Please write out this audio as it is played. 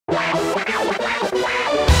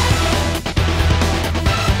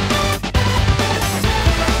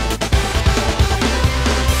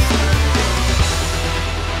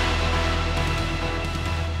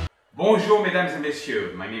mesdames et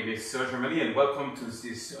messieurs, my name is Serge Ramelli and welcome to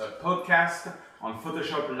this podcast on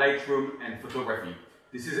Photoshop, Lightroom and photography.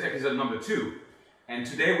 This is episode number 2 and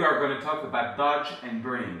today we are going to talk about dodge and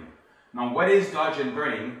burning. Now what is dodge and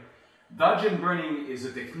burning? Dodge and burning is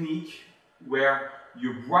a technique where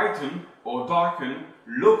you brighten or darken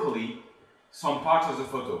locally some parts of the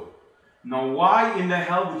photo. Now why in the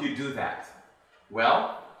hell would you do that?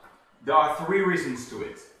 Well, there are 3 reasons to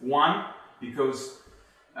it. One, because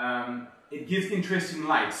it gives interesting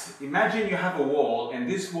lights. Imagine you have a wall and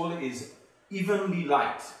this wall is evenly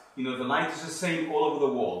light. You know, the light is the same all over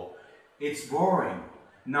the wall. It's boring.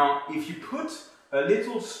 Now, if you put a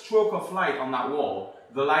little stroke of light on that wall,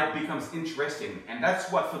 the light becomes interesting. And that's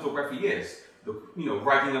what photography is. The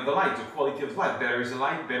writing of the light, the quality of the light. Better is the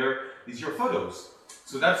light, better is your photos.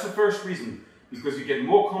 So that's the first reason. Because you get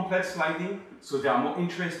more complex lighting, so they are more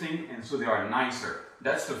interesting and so they are nicer.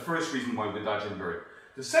 That's the first reason why we dodge and burn.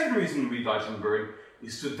 The second reason we dodge and burn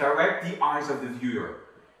is to direct the eyes of the viewer.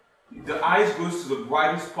 The eyes goes to the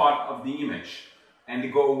brightest part of the image and they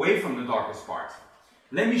go away from the darkest part.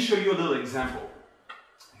 Let me show you a little example.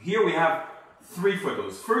 Here we have 3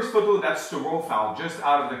 photos. First photo, that's the raw file just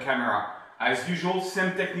out of the camera. As usual,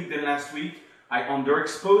 same technique than last week. I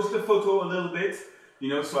underexposed the photo a little bit,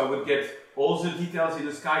 so I would get all the details in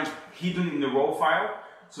the sky hidden in the raw file.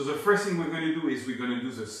 So the first thing we're going to do is we're going to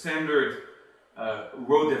do the standard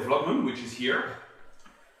raw development, which is here.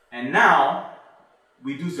 And now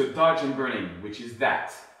we do the dodge and burning, which is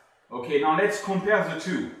that. Okay, now let's compare the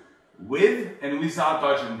two, with and without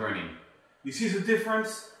dodge and burning. You see the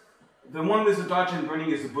difference? The one with the dodge and burning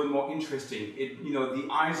is a bit more interesting. The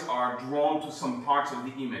eyes are drawn to some parts of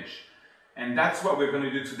the image. And that's what we're going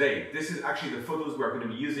to do today. This is actually the photos we're going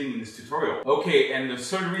to be using in this tutorial. Okay, and the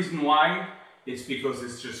third reason why, it's because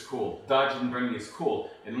it's just cool. Dodge and burning is cool.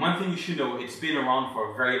 And one thing you should know, it's been around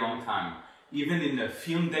for a very long time. Even in the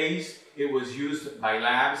film days, it was used by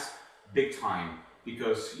labs big time.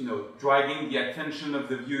 Because, dragging the attention of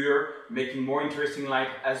the viewer, making more interesting light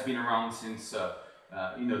has been around since, the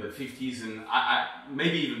 50s and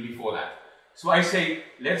maybe even before that. So I say,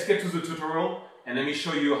 let's get to the tutorial and let me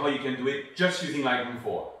show you how you can do it just using Lightroom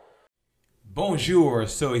 4. Bonjour,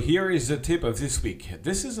 so here is the tip of this week.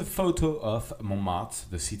 This is a photo of Montmartre,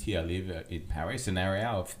 the city I live in Paris, an area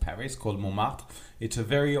of Paris called Montmartre. It's a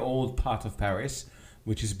very old part of Paris,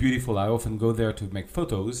 which is beautiful. I often go there to make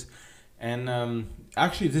photos. And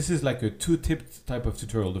actually this is like a 2-tip type of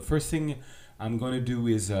tutorial. The first thing I'm going to do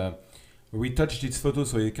is retouch this photo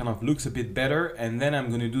so it kind of looks a bit better. And then I'm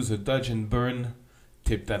going to do the dodge and burn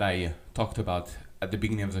tip that I talked about at the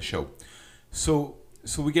beginning of the show. So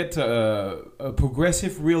we get a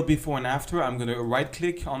progressive real before and after. I'm going to right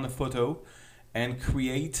click on the photo and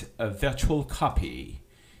create a virtual copy.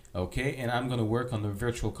 Okay, and I'm going to work on the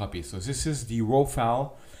virtual copy. So this is the raw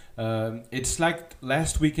file. It's like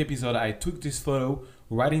last week episode. I took this photo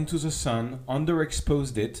right into the sun,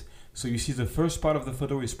 underexposed it. So you see the first part of the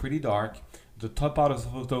photo is pretty dark. The top part of the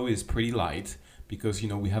photo is pretty light because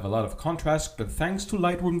we have a lot of contrast. But thanks to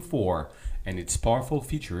Lightroom 4 and its powerful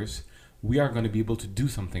features, we are going to be able to do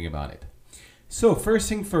something about it. So first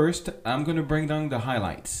thing first, I'm going to bring down the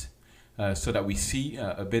highlights so that we see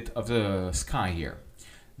a bit of the sky here.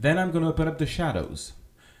 Then I'm going to open up the shadows.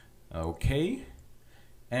 Okay.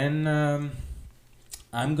 And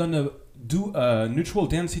I'm going to do a neutral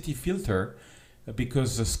density filter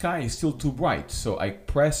because the sky is still too bright. So I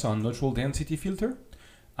press on neutral density filter.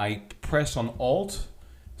 I press on Alt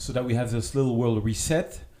so that we have this little world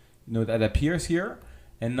reset, that appears here.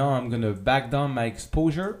 And now I'm going to back down my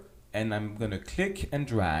exposure and I'm going to click and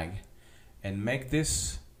drag and make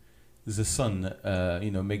this the sun,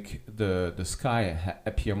 make the sky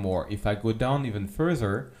appear more. If I go down even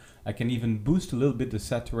further, I can even boost a little bit the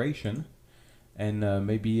saturation and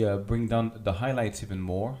maybe bring down the highlights even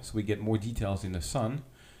more so we get more details in the sun.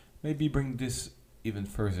 Maybe bring this even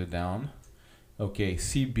further down. Okay,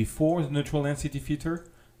 see before the neutral density filter,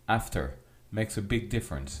 after. Makes a big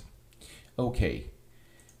difference. Okay.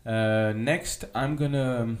 Next, I'm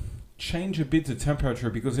gonna change a bit the temperature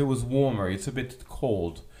because it was warmer. It's a bit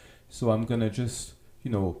cold, so I'm gonna just,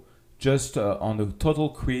 on the total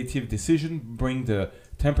creative decision, bring the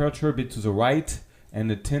temperature a bit to the right and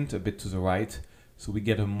the tint a bit to the right, so we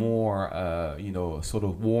get a more, sort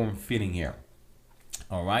of warm feeling here.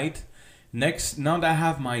 All right. Next, now that I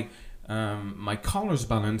have my my colors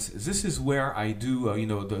balanced, this is where I do,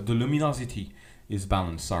 the luminosity is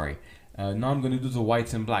balanced. Sorry. Now I'm going to do the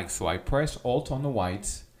whites and blacks. So I press Alt on the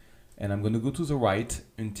whites and I'm going to go to the right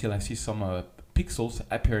until I see some pixels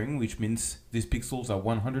appearing, which means these pixels are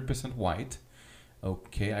 100% white.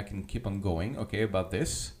 Okay, I can keep on going. Okay, about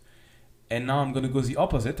this. And now I'm going to go the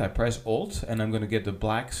opposite. I press Alt and I'm going to get the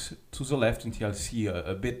blacks to the left until I see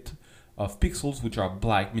a bit of pixels which are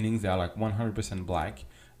black, meaning they are like 100% black,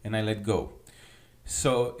 and I let go.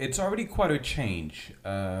 So it's already quite a change.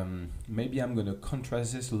 Maybe I'm going to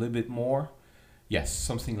contrast this a little bit more. Yes,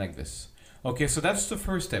 something like this. Okay, so that's the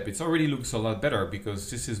first step. It already looks a lot better because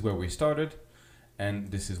this is where we started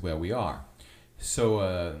and this is where we are. So,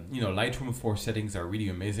 you know, Lightroom 4 settings are really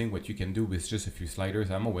amazing. What you can do with just a few sliders,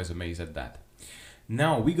 I'm always amazed at that.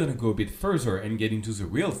 Now we're going to go a bit further and get into the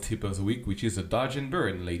real tip of the week, which is a dodge and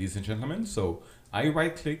burn, ladies and gentlemen. So I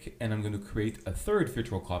right click and I'm going to create a third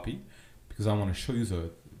virtual copy because I want to show you the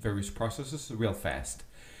various processes real fast.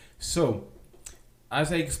 So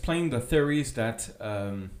as I explained, the theory is that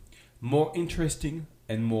more interesting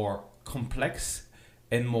and more complex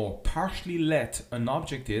and more partially lit an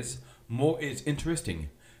object is, more it's interesting.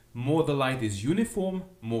 More the light is uniform,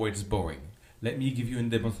 more it's boring. Let me give you a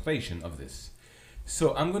demonstration of this.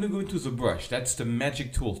 So I'm going to go into the brush. That's the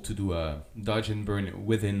magic tool to do a dodge and burn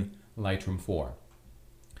within Lightroom 4.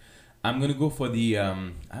 I'm going to go for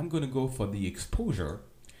the exposure,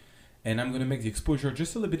 and I'm going to make the exposure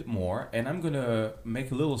just a little bit more, and I'm going to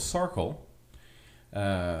make a little circle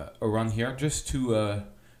around here just to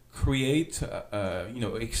create, you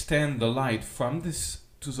know, extend the light from this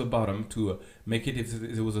to the bottom to make it, if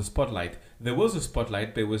there was a spotlight. There was a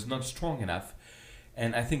spotlight, but it was not strong enough.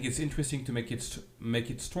 And I think it's interesting to make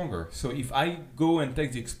it stronger. So if I go and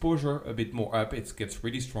take the exposure a bit more up, it gets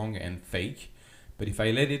really strong and fake. But if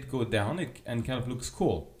I let it go down, it and kind of looks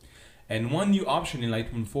cool. And one new option in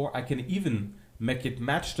Lightroom 4, I can even make it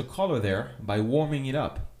match the color there by warming it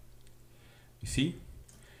up. You see?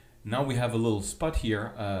 Now we have a little spot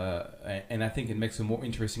here, and I think it makes a more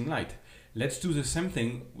interesting light. Let's do the same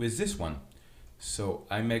thing with this one. So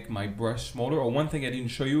I make my brush smaller. Or one thing I didn't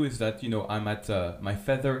show you is that, you know, I'm at my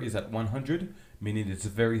feather is at 100, meaning it's a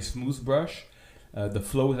very smooth brush. The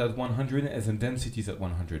flow is at 100 and the density is at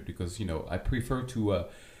 100 because, you know, I prefer to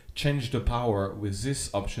change the power with this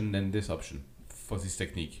option than this option for this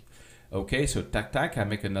technique. Okay, so tac tac, I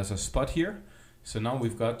make another spot here. So now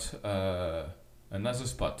we've got another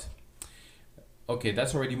spot. Okay,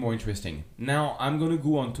 that's already more interesting. Now I'm going to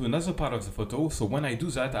go on to another part of the photo. So when I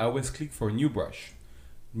do that, I always click for new brush.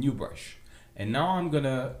 And now I'm going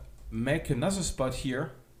to make another spot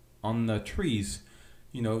here on the trees.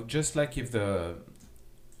 You know, just like if the,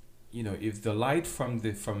 you know, if the light from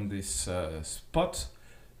this spot,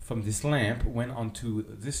 from this lamp went onto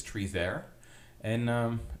this tree there. And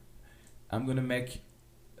I'm going to make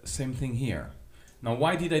same thing here. Now,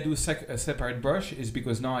 why did I do a separate brush? Is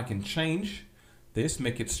because now I can change this,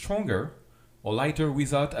 make it stronger or lighter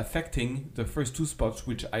without affecting the first two spots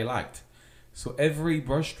which I liked. So every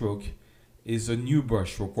brush stroke is a new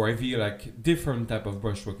brush stroke, or every like different type of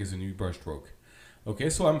brush stroke is a new brush stroke. Okay,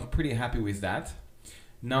 so I'm pretty happy with that.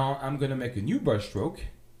 Now I'm gonna make a new brush stroke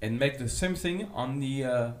and make the same thing on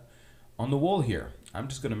the wall here. I'm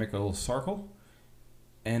just gonna make a little circle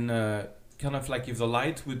and kind of like if the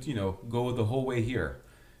light would, you know, go the whole way here.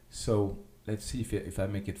 So let's see if I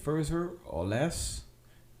make it further or less,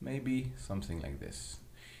 maybe something like this.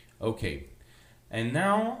 Okay, and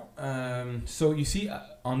now, so you see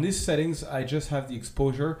on these settings, I just have the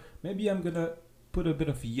exposure. Maybe I'm gonna put a bit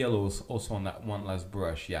of yellows also on that one last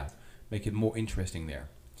brush. Yeah, make it more interesting there.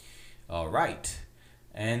 All right,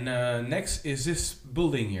 and next is this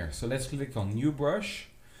building here. So let's click on new brush.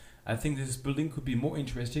 I think this building could be more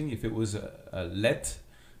interesting if it was a LED,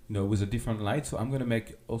 you know, with a different light. So I'm going to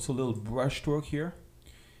make also a little brush stroke here,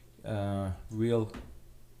 real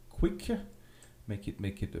quick. Make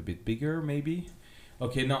it a bit bigger, maybe.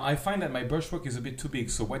 Okay, now I find that my brush stroke is a bit too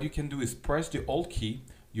big. So what you can do is press the Alt key.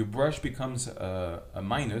 Your brush becomes a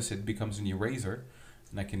minus. It becomes an eraser,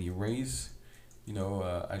 and I can erase. You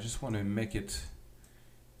know, I just want to make it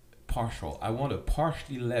partial. I want to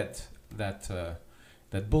partially let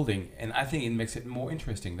that building, and I think it makes it more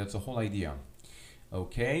interesting. That's the whole idea.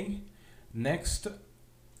 Okay, next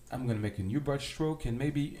I'm gonna make a new brush stroke, and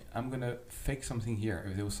maybe I'm gonna fake something here.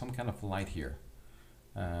 If there was some kind of light here,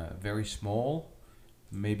 very small,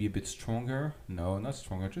 maybe a bit stronger. No, not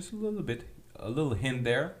stronger, just a little bit, a little hint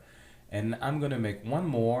there. And I'm gonna make one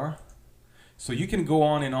more. So you can go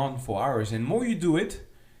on and on for hours, and more you do it,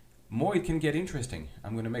 more it can get interesting.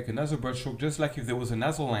 I'm gonna make another brush stroke, just like if there was a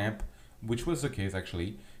nozzle lamp, which was the case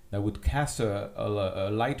actually, that would cast a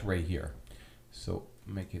light ray here. So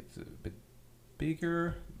make it a bit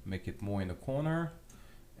bigger, make it more in the corner,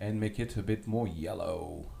 and make it a bit more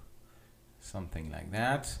yellow. Something like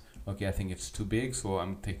that. Okay, I think it's too big, so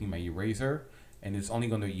I'm taking my eraser, and it's only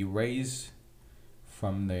going to erase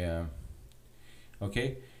from the...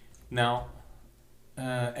 okay, Now,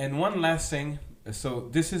 and one last thing. So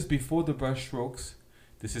this is before the brush strokes.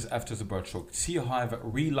 This is after the brush stroke. See how I've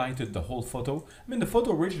relighted the whole photo? I mean, the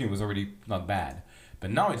photo originally was already not bad, but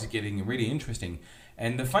now it's getting really interesting.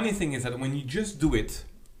 And the funny thing is that when you just do it,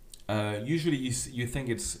 usually you think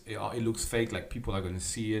it looks fake, like people are going to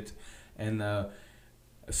see it. And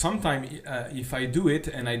sometimes if I do it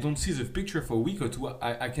and I don't see the picture for a week or two,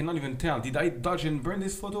 I cannot even tell, did I dodge and burn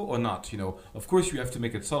this photo or not? You know, of course you have to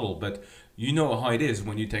make it subtle, but you know how it is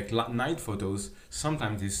when you take night photos.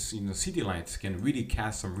 Sometimes this, you know, city lights can really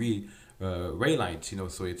cast some ray lights, you know,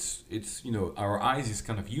 so it's you know, our eyes is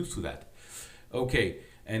kind of used to that. Okay,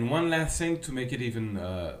 and one last thing to make it even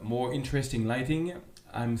more interesting lighting,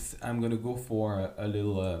 I'm gonna go for a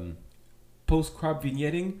little post-crop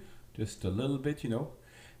vignetting, just a little bit, you know.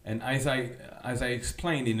 And as I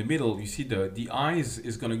explained in the middle, you see the eyes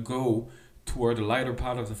is gonna go toward the lighter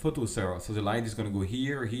part of the photo cell. So the light is gonna go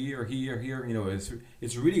here, here, here, here. You know,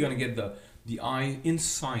 it's really gonna get the eye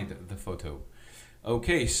inside the photo.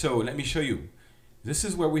 Okay, so let me show you. This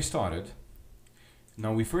is where we started.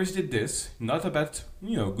 Now we first did this, not a bad,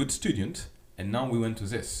 you know, good student, and now we went to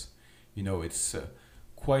this. You know, it's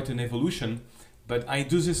quite an evolution, but I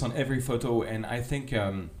do this on every photo, and I think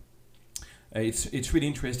it's really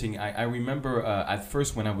interesting. I remember at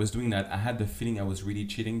first when I was doing that, I had the feeling I was really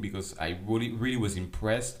cheating because I really was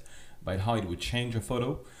impressed by how it would change a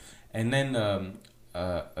photo. And then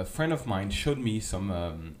a friend of mine showed me some,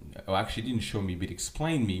 or actually didn't show me, but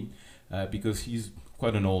explained me, because he's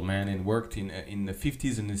quite an old man and worked in the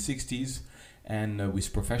 50s and the 60s and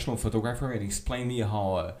with professional photographer, and explained me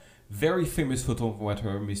how a very famous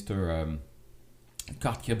photographer, Mr.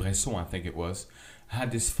 Cartier-Bresson, I think it was,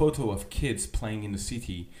 had this photo of kids playing in the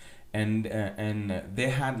city, and they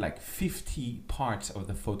had like 50 parts of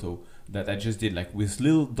the photo that I just did, like with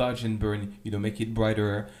little dodge and burn, you know, make it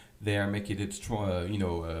brighter there, make it you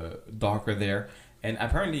know, darker there. And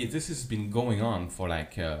apparently this has been going on for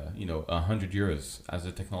like you know, 100 years as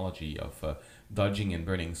a technology of dodging and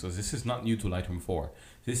burning. So this is not new to Lightroom 4.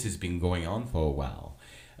 This has been going on for a while.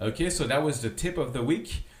 Okay, so that was the tip of the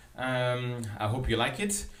week. I hope you like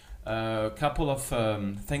it. A couple of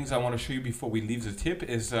things I want to show you before we leave the tip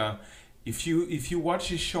is if you watch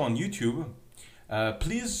this show on YouTube,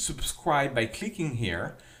 please subscribe by clicking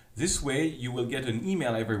here. This way you will get an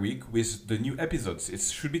email every week with the new episodes. It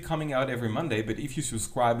should be coming out every Monday, but if you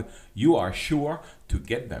subscribe, you are sure to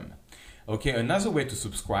get them. Okay, another way to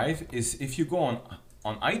subscribe is if you go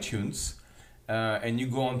on iTunes and you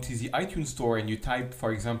go onto the iTunes store and you type,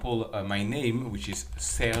 for example, my name, which is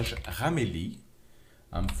Serge Ramelli.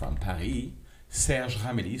 I'm from Paris. Serge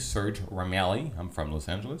Ramelli, Serge Ramelli. I'm from Los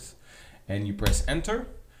Angeles. And you press enter.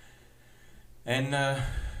 And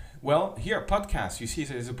well, here, podcast. You see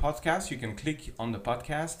there's a podcast. You can click on the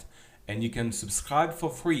podcast and you can subscribe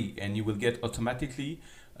for free, and you will get automatically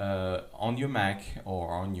on your Mac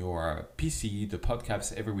or on your PC the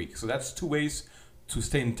podcasts every week. So that's two ways to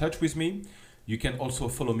stay in touch with me. You can also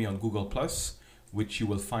follow me on Google+, which you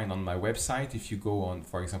will find on my website. If you go on,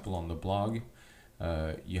 for example, on the blog,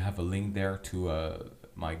 you have a link there to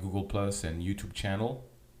my Google+ and YouTube channel.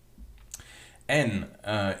 And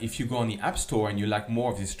if you go on the App Store and you like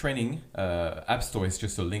more of this training, App Store is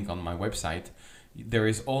just a link on my website. There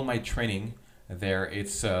is all my training there.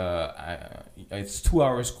 It's 2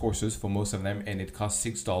 hours courses for most of them, and it costs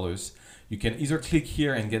 $6. You can either click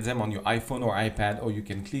here and get them on your iPhone or iPad, or you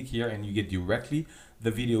can click here and you get directly the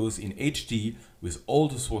videos in HD with all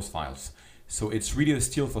the source files. So it's really a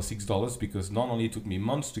steal for $6, because not only it took me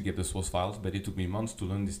months to get the source files, but it took me months to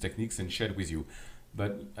learn these techniques and share it with you.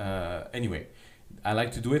 But anyway, I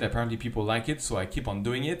like to do it. Apparently people like it, so I keep on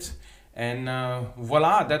doing it. And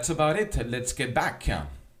voila, that's about it. Let's get back.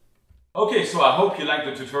 Okay, so I hope you liked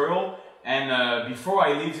the tutorial. And before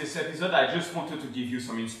I leave this episode, I just wanted to give you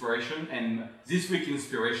some inspiration. And this week's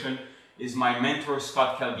inspiration is my mentor,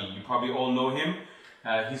 Scott Kelby. You probably all know him.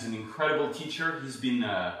 He's an incredible teacher. He's been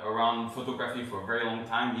around photography for a very long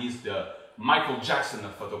time. He's the Michael Jackson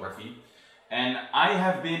of photography. And I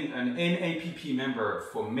have been an NAPP member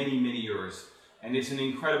for many, many years. And it's an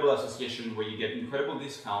incredible association where you get incredible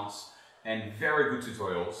discounts and very good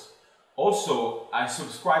tutorials. Also, I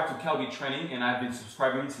subscribe to Kelby Training, and I've been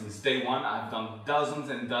subscribing since day one. I've done dozens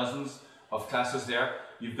and dozens of classes there.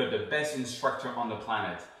 You've got the best instructor on the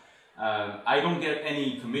planet. I don't get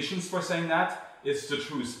any commissions for saying that. It's the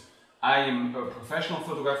truth. I am a professional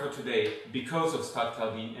photographer today because of Scott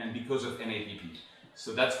Kelby and because of NAPP.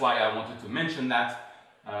 So that's why I wanted to mention that,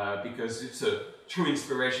 because it's a true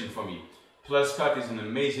inspiration for me. Plus, Scott is an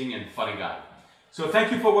amazing and funny guy. So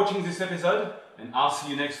thank you for watching this episode, and I'll see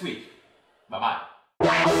you next week. Bye-bye.